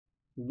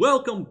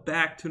Welcome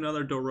back to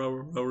another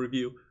Dororo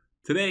review.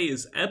 Today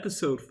is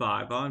episode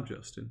 5. I'm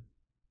Justin.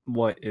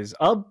 What is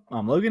up?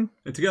 I'm Logan.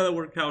 And together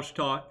we're Couch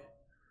Talk.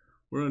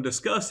 We're going to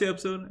discuss the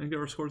episode and give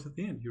our scores at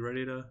the end. You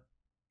ready to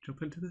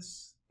jump into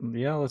this?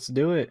 Yeah, let's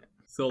do it.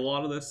 So a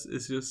lot of this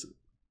is just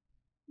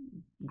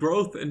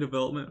growth and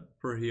development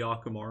for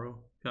Hyakumaru,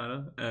 kind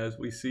of. As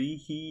we see,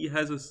 he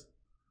has his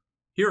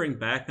hearing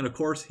back. And of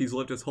course, he's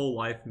lived his whole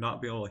life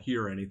not being able to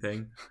hear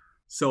anything.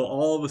 So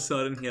all of a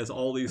sudden, he has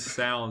all these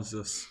sounds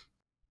just...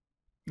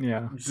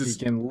 Yeah, he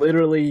can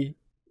literally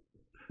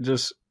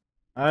just...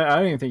 I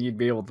don't even think you'd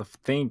be able to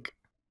think,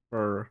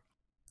 or...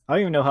 I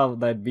don't even know how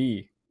that'd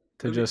be,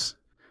 to just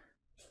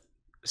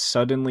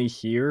suddenly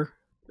hear.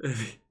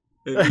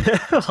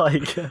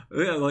 Like... Yeah,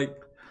 like,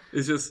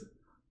 it's just...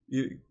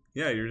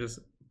 you're just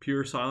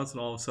pure silence, and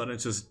all of a sudden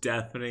it's just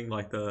deafening,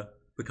 like the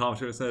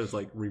commentator said, is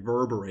like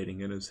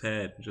reverberating in his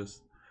head.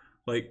 Just,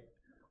 like...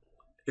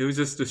 It was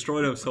just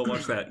destroyed him so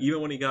much that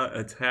even when he got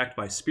attacked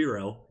by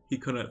Spiro, he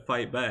couldn't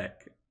fight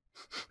back.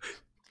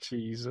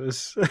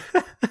 Jesus.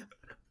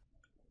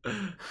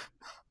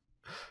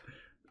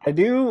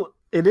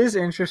 It is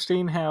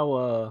interesting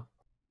how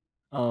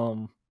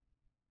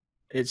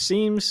it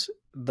seems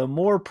the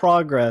more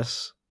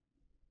progress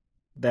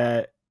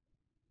that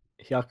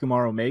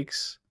Hyakumaru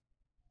makes,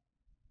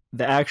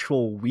 the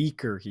actual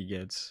weaker he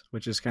gets,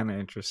 which is kind of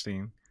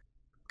interesting.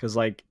 Because,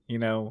 like,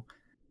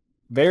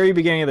 very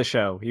beginning of the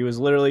show, he was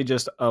literally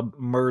just a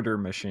murder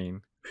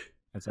machine.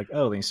 It's like,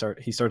 oh, then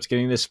he starts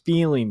getting this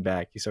feeling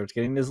back. He starts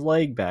getting his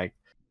leg back.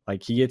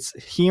 Like, he gets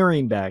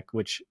hearing back,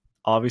 which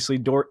obviously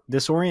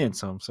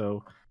disorients him.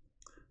 So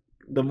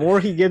the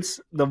more he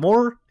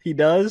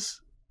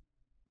does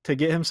to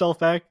get himself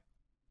back,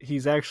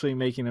 he's actually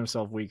making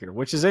himself weaker,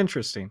 which is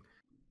interesting.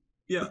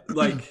 Yeah,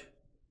 like,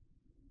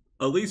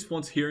 at least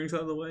once hearing's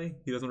out of the way,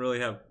 he doesn't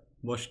really have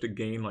much to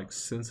gain, like,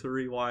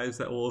 sensory-wise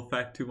that will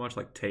affect too much,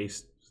 like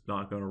taste.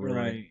 Not going to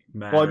really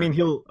matter. Well, I mean,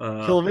 he'll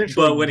eventually.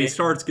 But when he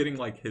starts getting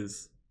like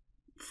his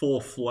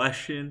full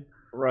flesh in,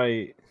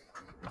 right?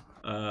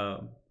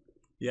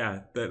 Yeah,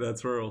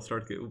 that's where it'll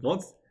start to get.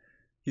 Once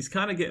he's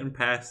kind of getting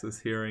past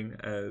this hearing,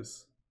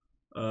 as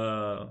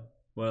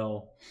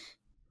well,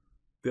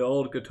 the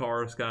old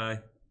guitarist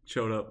guy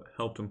showed up,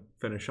 helped him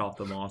finish off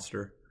the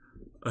monster,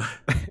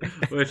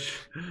 which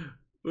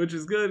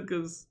is good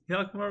because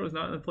Hyakumaru was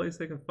not in a place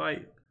they can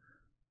fight.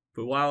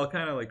 But while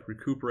kind of like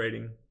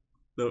recuperating.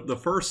 The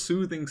first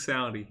soothing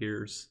sound he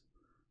hears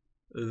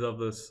is of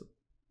this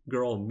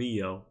girl,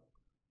 Mio,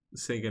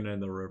 singing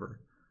in the river.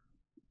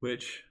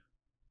 Which,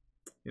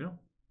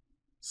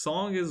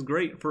 song is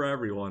great for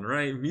everyone,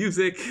 right?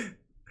 Music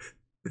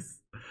is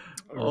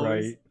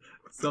right.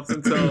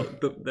 Something so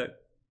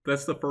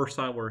that's the first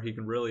time where he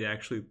can really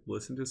actually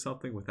listen to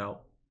something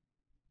without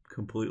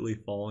completely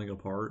falling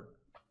apart.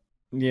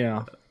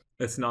 Yeah.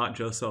 It's not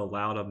just a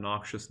loud,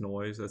 obnoxious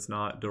noise. It's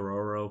not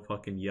Dororo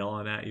fucking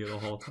yelling at you the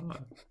whole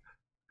time.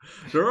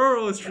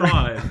 Dororo was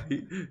trying.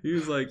 He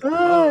was like,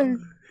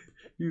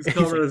 he was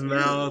covering his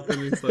mouth,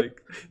 and he's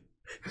like,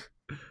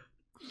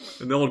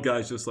 and the old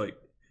guy's just like,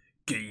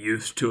 get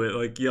used to it,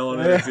 like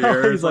yelling in his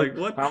ear. It's like,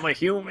 what? I'm a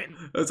human.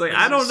 It's like,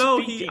 I don't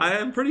know. I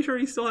am pretty sure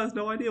he still has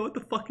no idea what the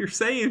fuck you're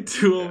saying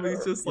to him.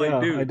 He's just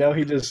like, dude. I know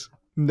he just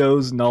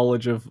knows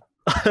knowledge of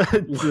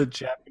the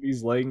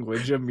Japanese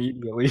language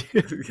immediately.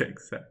 Yeah,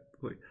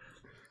 exactly.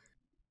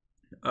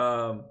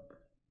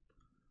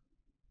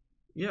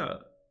 Yeah.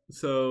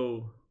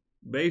 So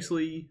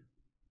basically,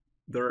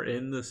 they're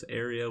in this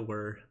area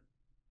where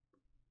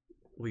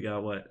we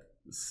got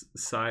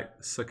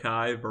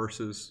Sakai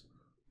versus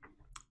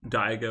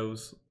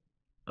Daigo's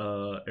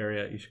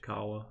area,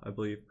 Ishikawa, I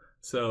believe.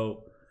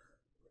 So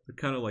they're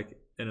kind of like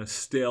in a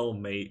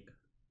stalemate.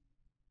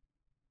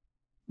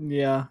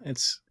 Yeah,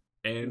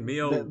 and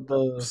Mio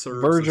the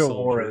serves verge the of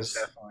war soldiers. is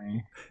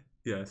definitely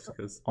yes,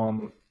 because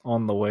on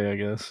the way, I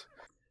guess.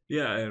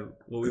 Yeah, and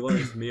what we learn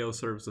is Mio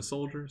serves the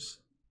soldiers.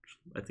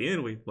 At the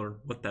end, we learn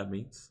what that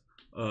means.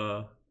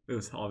 It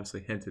was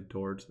obviously hinted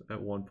towards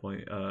at one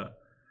point.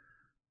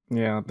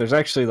 Yeah, there's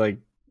actually like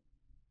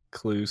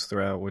clues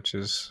throughout, which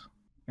is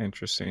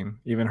interesting.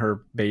 Even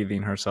her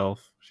bathing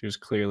herself, she was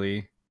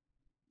clearly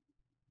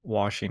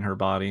washing her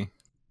body.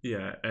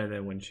 Yeah, and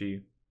then when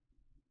she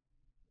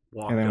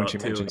walked up to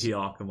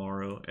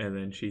Hyakumaru, and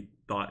then she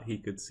thought he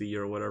could see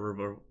or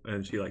whatever,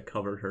 and she like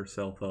covered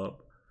herself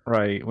up.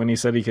 Right, when he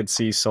said he could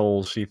see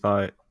souls, she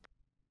thought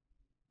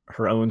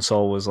her own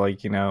soul was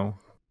like,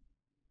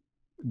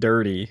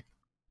 dirty,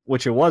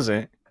 which it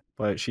wasn't,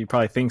 but she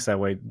probably thinks that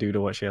way due to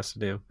what she has to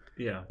do.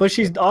 Yeah. But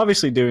she's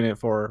obviously doing it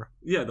for...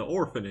 Yeah, the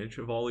orphanage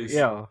of all these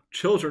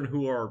children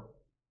who are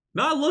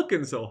not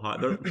looking so hot.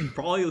 They're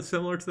probably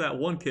similar to that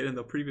one kid in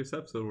the previous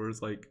episode where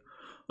it's like,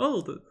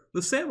 oh,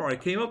 the samurai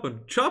came up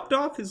and chopped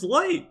off his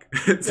leg.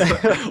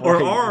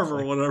 Or arm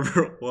or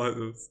whatever it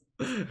was.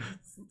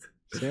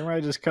 Samurai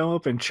just come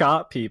up and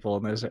chop people,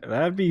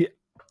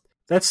 and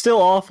that's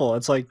still awful.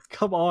 It's like,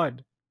 come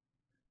on.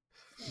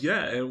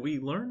 Yeah, and we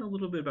learned a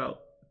little bit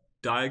about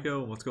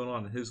Daigo and what's going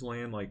on in his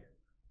land. Like,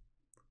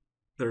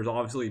 there's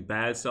obviously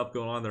bad stuff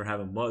going on. They're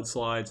having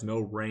mudslides, no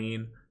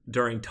rain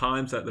during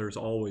times that there's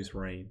always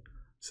rain.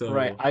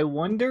 Right. So I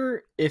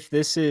wonder if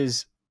this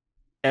is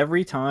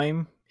every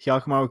time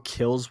Hyakumaru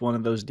kills one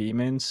of those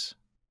demons,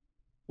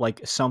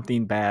 like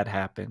something bad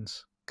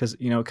happens. Because,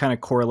 kind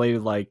of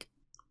correlated, like.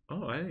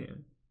 oh, I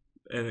didn't.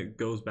 And it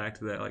goes back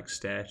to that like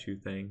statue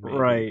thing, maybe.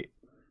 Right.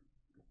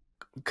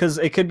 Because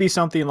it could be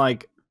something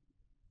like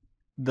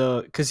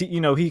because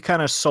he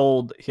kind of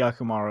sold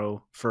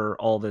Hyakumaru for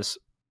all this,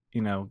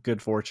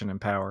 good fortune and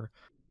power.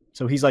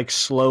 So he's like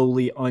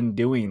slowly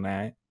undoing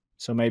that.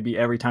 So maybe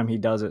every time he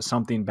does it,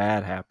 something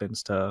bad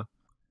happens to,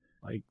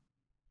 like,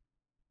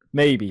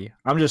 maybe.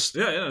 I'm just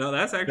Yeah, no,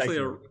 that's actually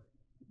a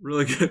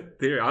really good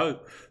theory. I was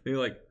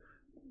thinking like,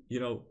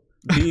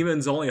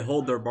 demons only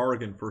hold their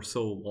bargain for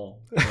so long,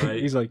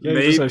 right? He's like, yeah,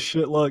 he just has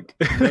shit luck.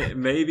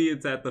 Maybe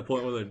it's at the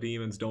point where the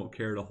demons don't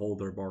care to hold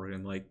their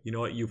bargain. Like, you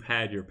know what? You've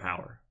had your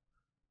power.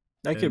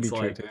 That could be true,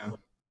 like, too.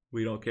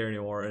 We don't care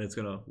anymore, and it's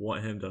going to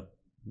want him to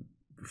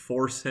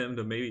force him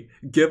to maybe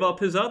give up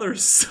his other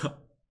son,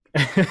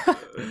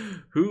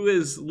 who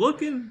is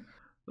looking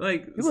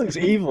like... He looks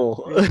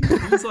evil.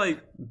 He's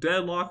like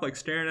deadlocked, like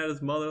staring at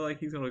his mother like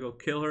he's going to go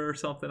kill her or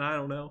something. I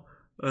don't know.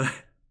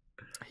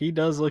 He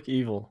does look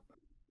evil.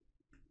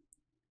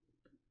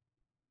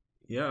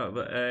 Yeah,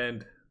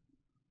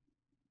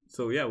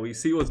 so yeah, we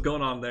see what's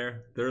going on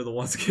there. They're the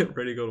ones getting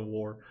ready to go to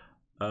war.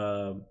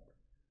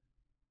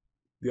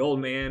 The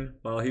old man,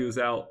 while he was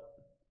out,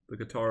 the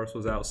guitarist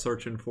was out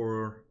searching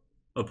for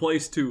a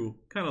place to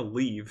kind of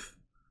leave.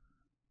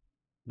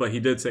 But he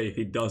did say if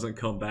he doesn't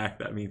come back,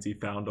 that means he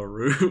found a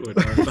route.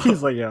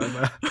 He's like,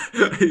 yeah.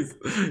 he's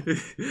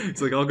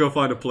like, I'll go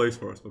find a place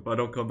for us. But if I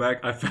don't come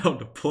back, I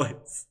found a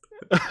place.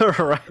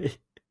 Right.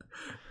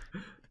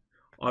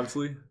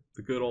 Obviously,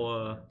 the good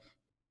old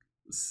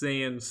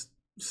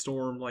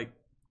sandstorm like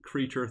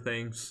creature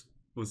things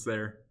was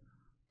there.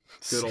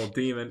 Good old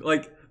demon.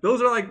 Like,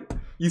 those are like,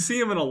 you see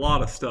them in a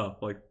lot of stuff.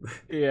 Like,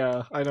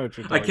 yeah, I know what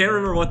you're talking I can't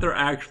remember what they're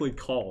actually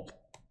called.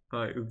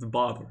 It's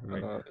bothering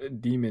me.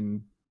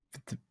 Demon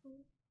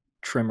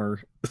trimmer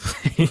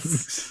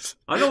things.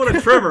 I know what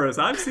a trimmer is.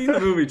 I've seen the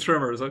movie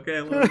Trimmers.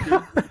 Okay,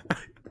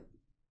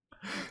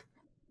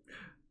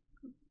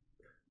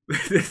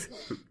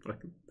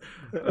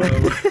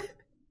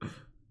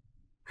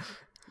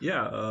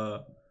 yeah.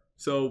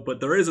 So, but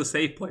there is a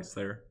safe place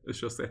there. It's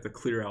just they have to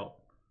clear out.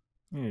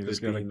 Yeah, you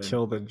just gotta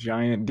kill the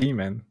giant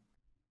demon.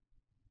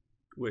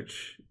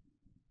 Which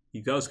he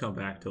does come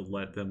back to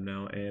let them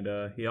know, and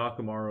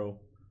Hyakumaru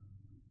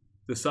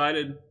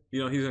decided,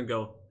 he's gonna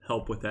go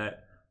help with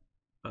that.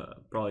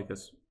 Probably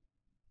because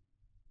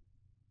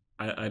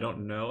I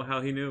don't know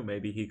how he knew.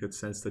 Maybe he could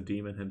sense the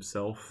demon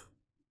himself,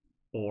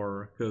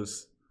 or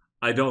because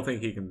I don't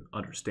think he can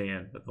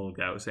understand that the old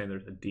guy was saying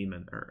there's a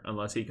demon there,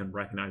 unless he can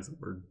recognize the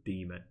word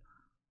demon.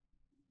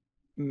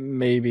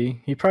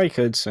 Maybe he probably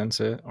could sense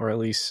it, or at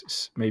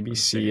least maybe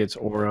see its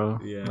aura.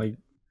 Yeah. Like,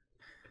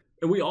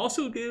 and we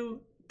also get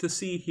to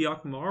see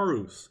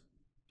Hyakumaru's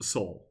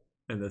soul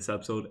in this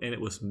episode, and it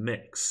was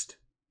mixed.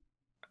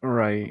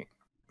 Right.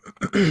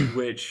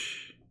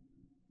 Which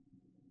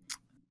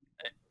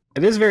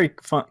it is very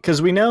fun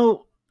because we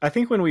know. I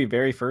think when we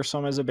very first saw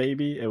him as a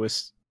baby, it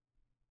was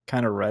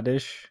kind of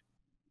reddish.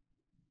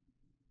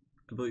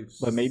 I believe,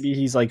 but maybe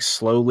he's like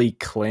slowly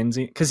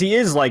cleansing because he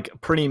is like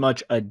pretty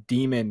much a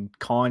demon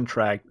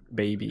contract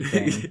baby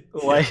thing.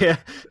 Like,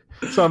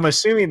 so I'm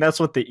assuming that's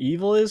what the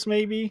evil is,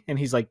 maybe, and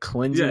he's like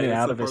cleansing it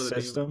out of his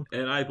system.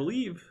 And I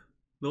believe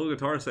the little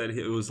guitar said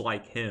it was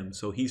like him,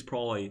 so he's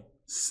probably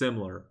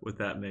similar with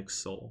that mixed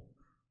soul.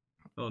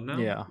 Oh no,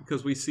 yeah,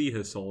 because we see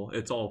his soul;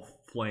 it's all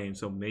flame.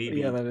 So maybe,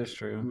 yeah, that is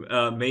true.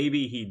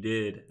 Maybe he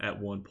did at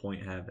one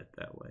point have it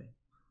that way.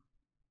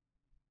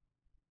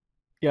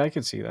 Yeah, I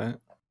could see that.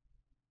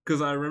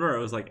 Because I remember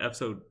it was like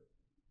episode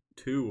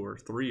 2 or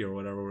 3 or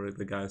whatever, where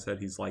the guy said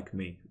he's like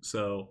me.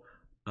 So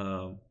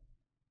it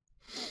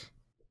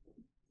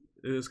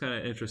is kind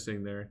of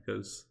interesting there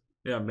because,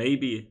 yeah,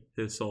 maybe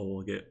his soul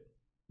will get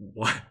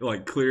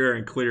like clearer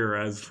and clearer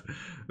as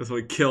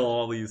we kill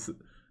all these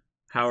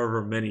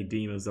however many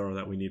demons there are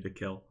that we need to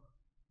kill.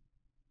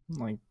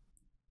 Like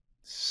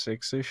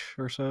 6-ish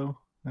or so,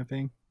 I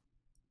think.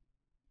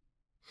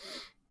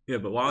 Yeah,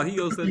 but while he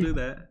goes to do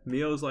that,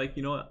 Mio's like,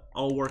 you know what?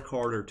 I'll work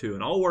harder too,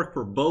 and I'll work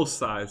for both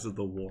sides of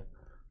the war.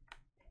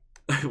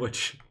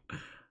 Which,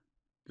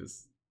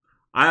 just,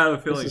 I have a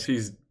feeling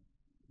she's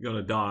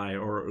gonna die,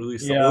 or at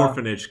least the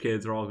orphanage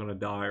kids are all gonna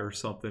die or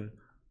something.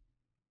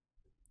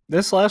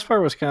 This last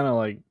part was kind of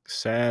like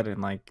sad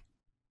and like,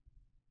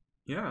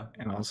 yeah,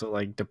 and also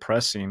like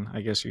depressing,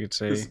 I guess you could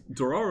say.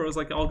 Dororo was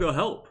like, I'll go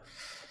help.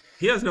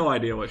 He has no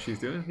idea what she's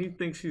doing. He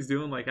thinks she's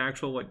doing like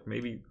actual, like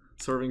maybe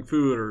serving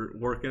food or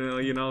working,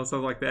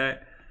 stuff like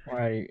that.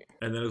 Right.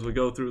 And then as we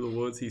go through the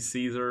woods, he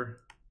sees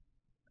her,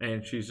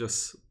 and she's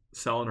just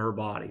selling her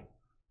body.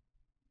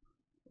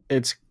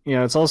 It's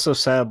it's also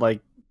sad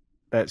like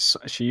that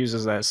she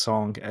uses that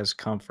song as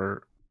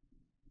comfort,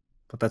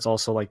 but that's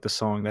also like the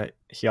song that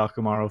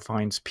Hyakumaru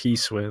finds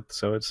peace with.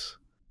 So it's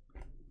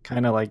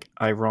kind of like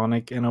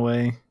ironic in a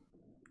way.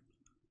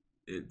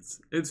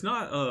 It's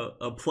not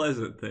a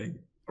pleasant thing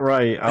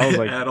Right. I was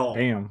like, at all.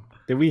 damn.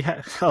 Did we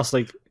have I was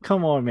like,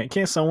 come on, man.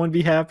 Can't someone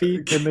be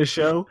happy in this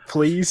show,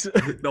 please?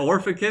 The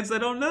orphan kids, they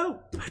don't know.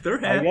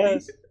 They're I happy.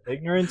 guess.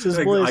 Ignorance is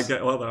I bliss.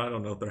 get, well, I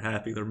don't know if they're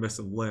happy. They're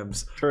missing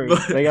limbs. True.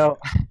 But They got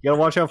you gotta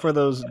watch out for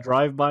those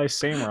drive-by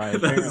samurai,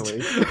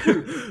 apparently.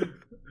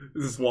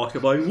 Just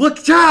walking by,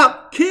 look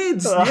out,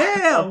 kids!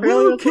 Yeah, Apparently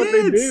woo, that's what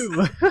they kids!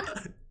 do.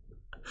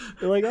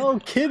 They're like, oh,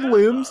 kid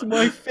limbs,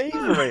 my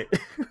favorite.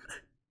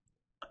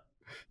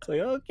 It's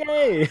like,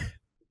 okay.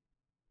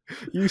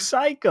 You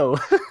psycho.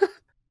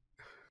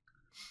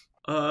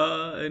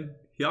 And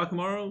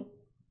Hyakumaru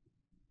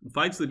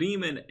fights the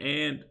demon,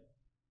 and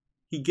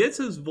he gets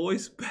his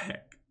voice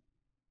back.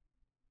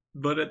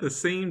 But at the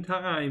same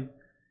time,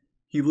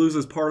 he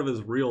loses part of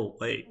his real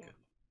leg.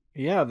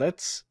 Yeah,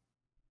 that's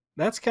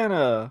kind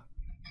of.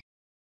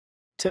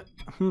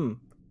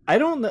 I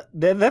don't know.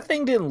 That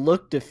thing didn't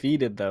look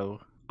defeated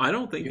though. I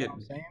don't think You know it. what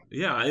I'm saying?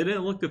 Yeah, it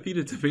didn't look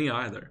defeated to me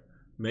either.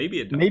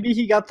 Maybe it does. Maybe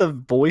he got the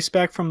voice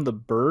back from the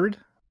bird,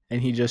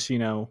 and he just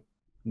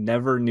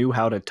never knew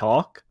how to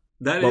talk.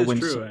 That But is when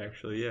true,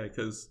 actually. Yeah,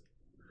 because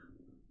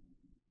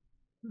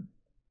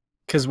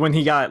when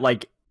he got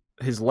like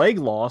his leg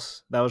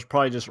loss, that was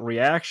probably just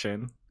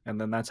reaction, and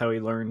then that's how he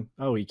learned.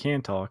 Oh, he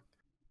can talk.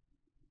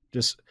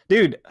 Just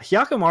dude,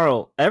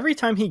 Hyakumaru. Every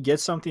time he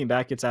gets something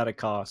back, it's at a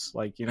cost.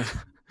 Like he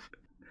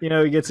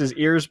gets his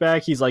ears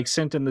back. He's like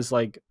sent in this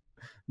like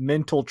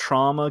mental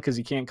trauma because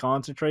he can't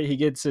concentrate. He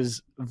gets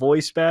his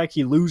voice back.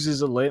 He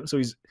loses a lip, so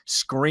he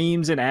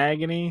screams in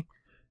agony.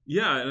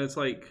 yeah, and it's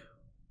like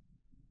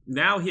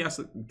now he has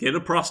to get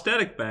a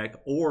prosthetic back,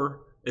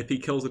 or if he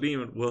kills a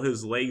demon, will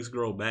his legs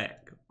grow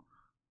back?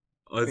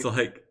 It's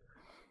like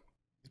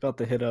He's about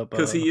to hit up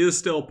because he is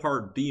still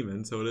part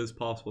demon, so it is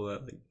possible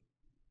that like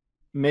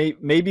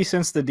maybe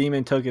since the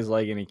demon took his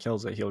leg and he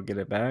kills it, he'll get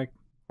it back,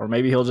 or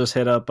maybe he'll just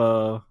hit up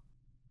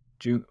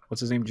what's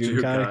his name,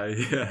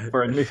 Junkai, yeah,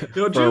 for a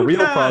Junkai!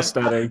 real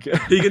prosthetic.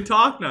 He can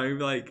talk now. He'd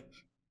be like,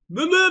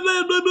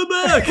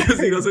 because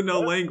he doesn't know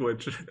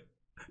language.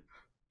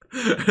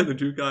 And the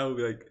Junkai will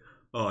be like,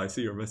 "Oh, I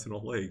see you're missing a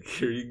leg.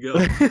 Here you go."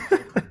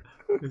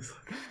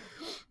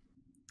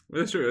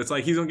 That's true. It's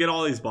like he's gonna get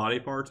all these body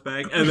parts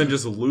back and then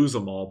just lose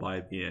them all by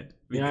the end.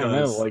 Yeah,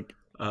 I know. Like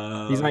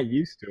he's not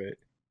used to it.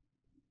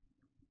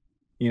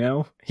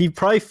 He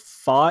probably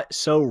fought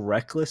so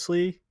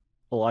recklessly.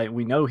 Well,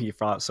 we know he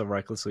fought so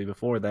recklessly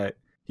before that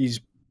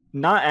he's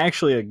not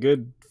actually a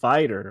good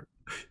fighter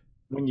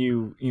when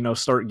you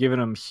start giving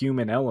him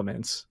human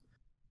elements.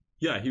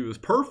 Yeah, he was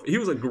perfect. He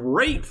was a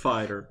great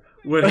fighter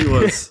when he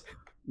was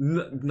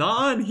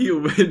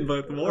non-human,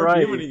 but the more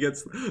human he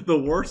gets, the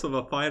worse of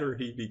a fighter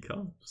he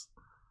becomes.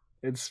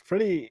 It's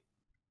pretty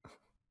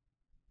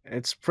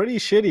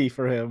shitty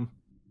for him.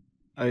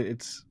 I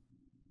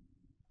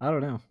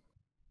don't know.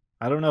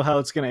 I don't know how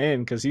it's going to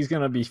end because he's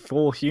going to be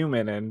full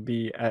human and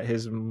be at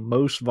his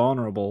most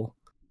vulnerable.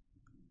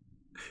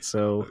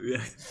 So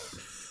yeah,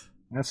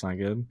 that's not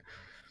good.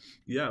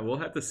 Yeah, we'll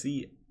have to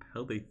see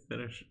how they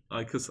finish.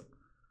 Because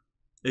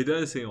it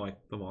does seem like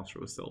the monster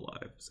was still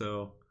alive.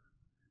 So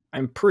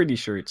I'm pretty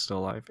sure it's still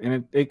alive.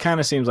 And it kind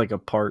of seems like a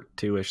part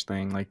 2-ish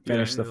thing. Like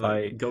finish the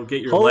fight. Go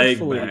get your leg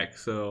back.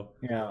 So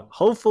yeah.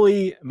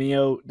 Hopefully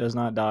Mio does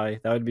not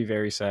die. That would be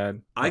very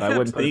sad. I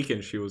kept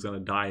thinking she was going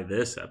to die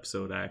this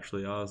episode,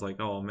 actually. I was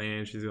like, oh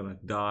man, she's going to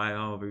die.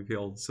 Oh, we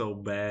feel so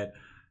bad.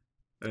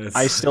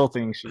 I still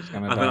think she's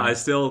going to die. I mean, I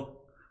still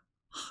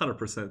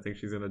 100% think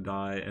she's going to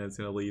die, and it's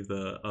going to leave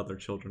the other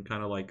children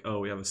kind of like, oh,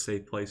 we have a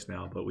safe place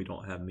now, but we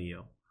don't have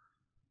Mio.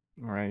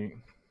 Right.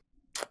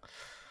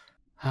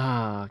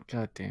 Ah,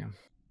 goddamn.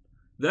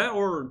 That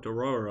or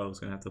Dororo is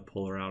going to have to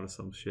pull her out of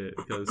some shit,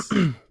 because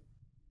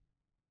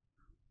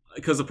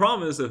the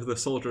problem is if the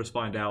soldiers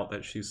find out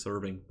that she's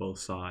serving both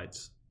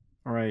sides.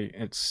 Right.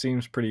 It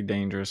seems pretty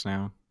dangerous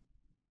now.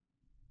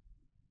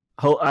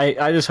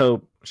 I just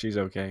hope she's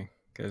okay,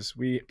 because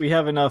we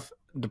have enough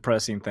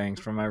depressing things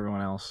from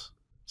everyone else.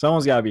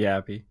 Someone's got to be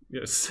happy.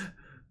 Yes,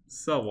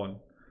 someone.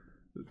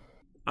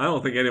 I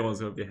don't think anyone's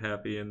going to be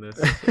happy in this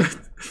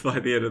by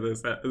the end of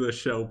this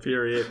show,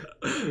 period.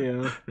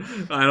 Yeah.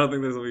 I don't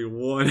think there's going to be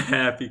one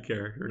happy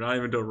character, not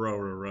even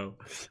Dororo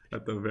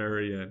at the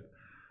very end.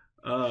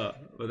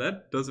 But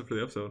that does it for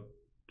the episode.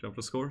 Jump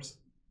to scores?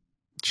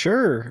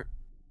 Sure.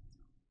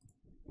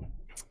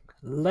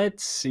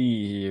 Let's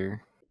see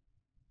here.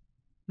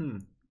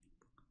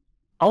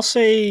 I'll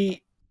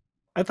say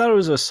I thought it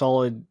was a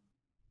solid,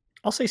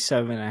 I'll say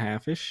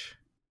 7.5-ish.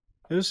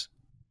 It was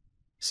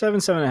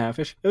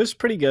 7.5-ish. It was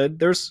pretty good.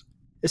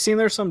 It seemed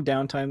there's some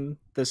downtime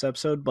this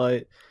episode,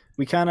 but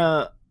we kind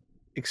of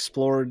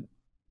explored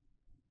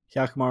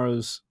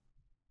Hyakumaru's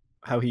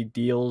how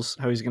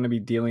he's going to be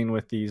dealing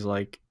with these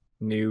like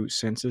new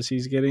senses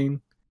he's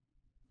getting.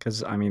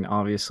 Because I mean,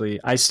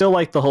 obviously, I still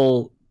like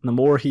the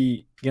more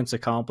he gets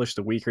accomplished,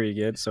 the weaker he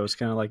gets. So it's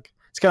kind of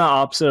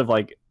opposite of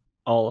like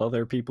all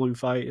other people who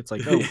fight. It's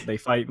like, oh, they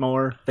fight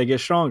more, they get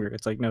stronger.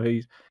 It's like, no,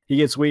 he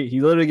gets weak. He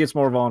literally gets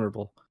more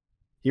vulnerable.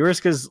 He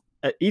risks his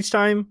each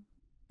time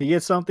he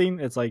gets something,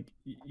 it's like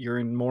you're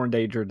in more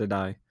danger to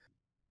die.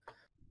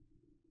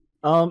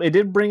 It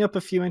did bring up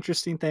a few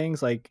interesting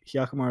things, like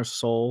Hyakumaru's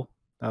soul.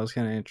 That was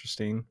kind of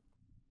interesting.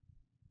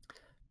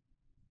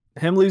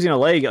 Him losing a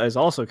leg is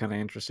also kind of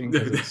interesting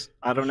because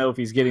I don't know if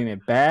he's getting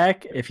it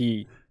back. If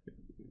he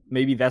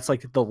maybe that's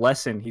like the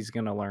lesson he's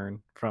gonna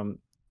learn from.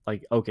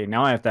 Like, okay,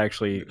 now I have to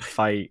actually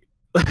fight,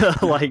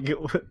 like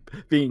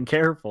being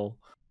careful.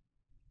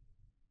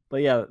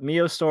 But yeah,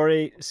 Mio's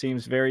story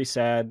seems very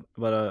sad,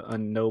 but a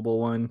noble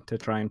one to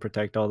try and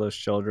protect all those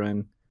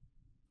children.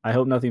 I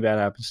hope nothing bad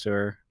happens to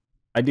her.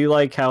 I do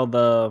like how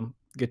the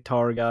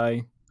guitar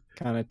guy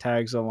kind of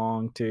tags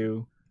along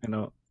too, you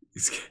know,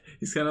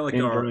 he's kind of like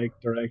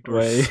direct our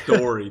way.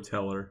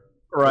 storyteller.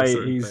 Right,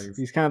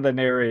 he's kind of the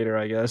narrator,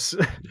 I guess.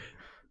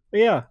 But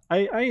yeah,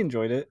 I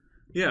enjoyed it.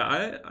 Yeah,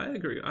 I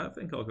agree. I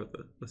think I'll go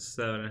with the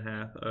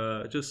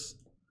 7.5. Just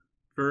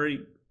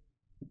very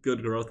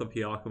good growth of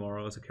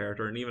Hyakumaru as a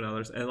character, and even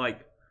others, and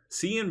like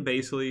seeing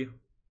basically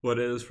what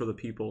it is for the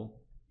people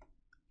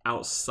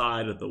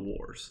outside of the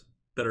wars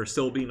that are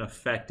still being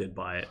affected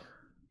by it,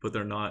 but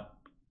they're not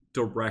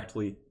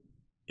directly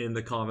in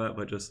the combat.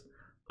 But just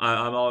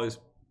I'm always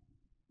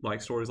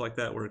like stories like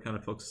that where it kind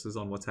of focuses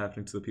on what's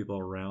happening to the people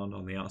around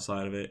on the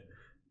outside of it,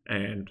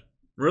 and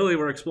really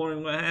we're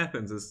exploring what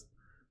happens is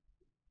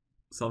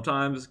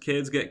sometimes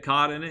kids get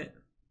caught in it.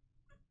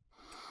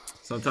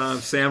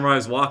 Sometimes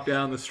samurais walk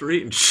down the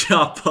street and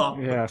chop off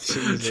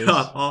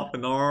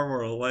an arm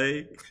or a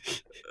leg.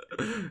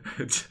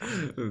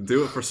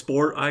 Do it for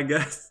sport, I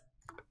guess.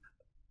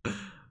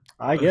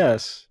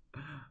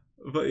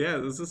 But yeah,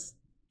 this is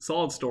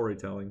solid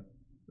storytelling.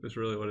 Is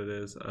really what it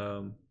is.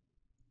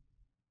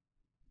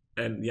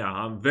 And yeah,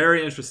 I'm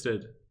very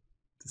interested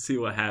to see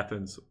what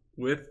happens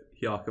with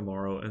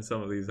Hyakumaru and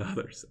some of these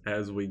others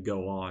as we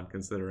go on,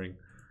 considering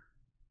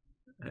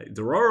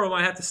Dororo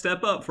might have to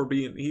step up for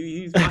being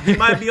he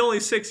might be only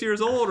 6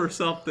 years old or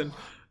something.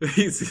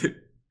 He's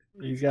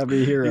got to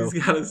be a hero.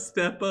 He's got to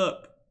step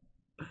up.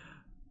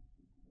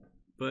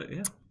 But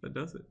yeah, that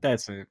does it.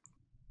 That's it.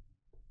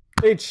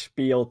 It's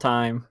spiel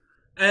time.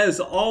 As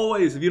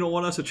always, if you don't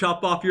want us to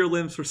chop off your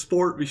limbs for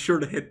sport, be sure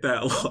to hit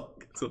that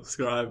like,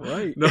 subscribe,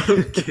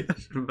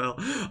 notification bell.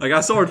 I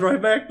got swords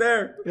right back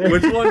there.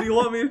 Which one do you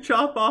want me to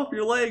chop off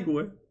your leg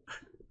with?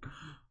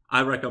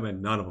 I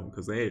recommend none of them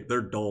because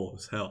they're dull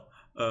as hell.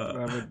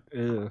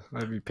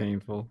 That'd be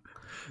painful.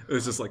 It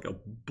was just like a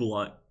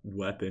blunt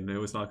weapon. It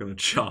was not going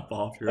to chop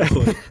off your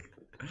leg.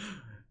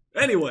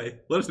 Anyway,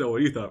 let us know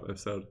what you thought of the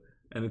episode.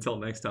 And until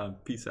next time,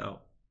 peace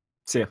out.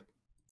 See ya.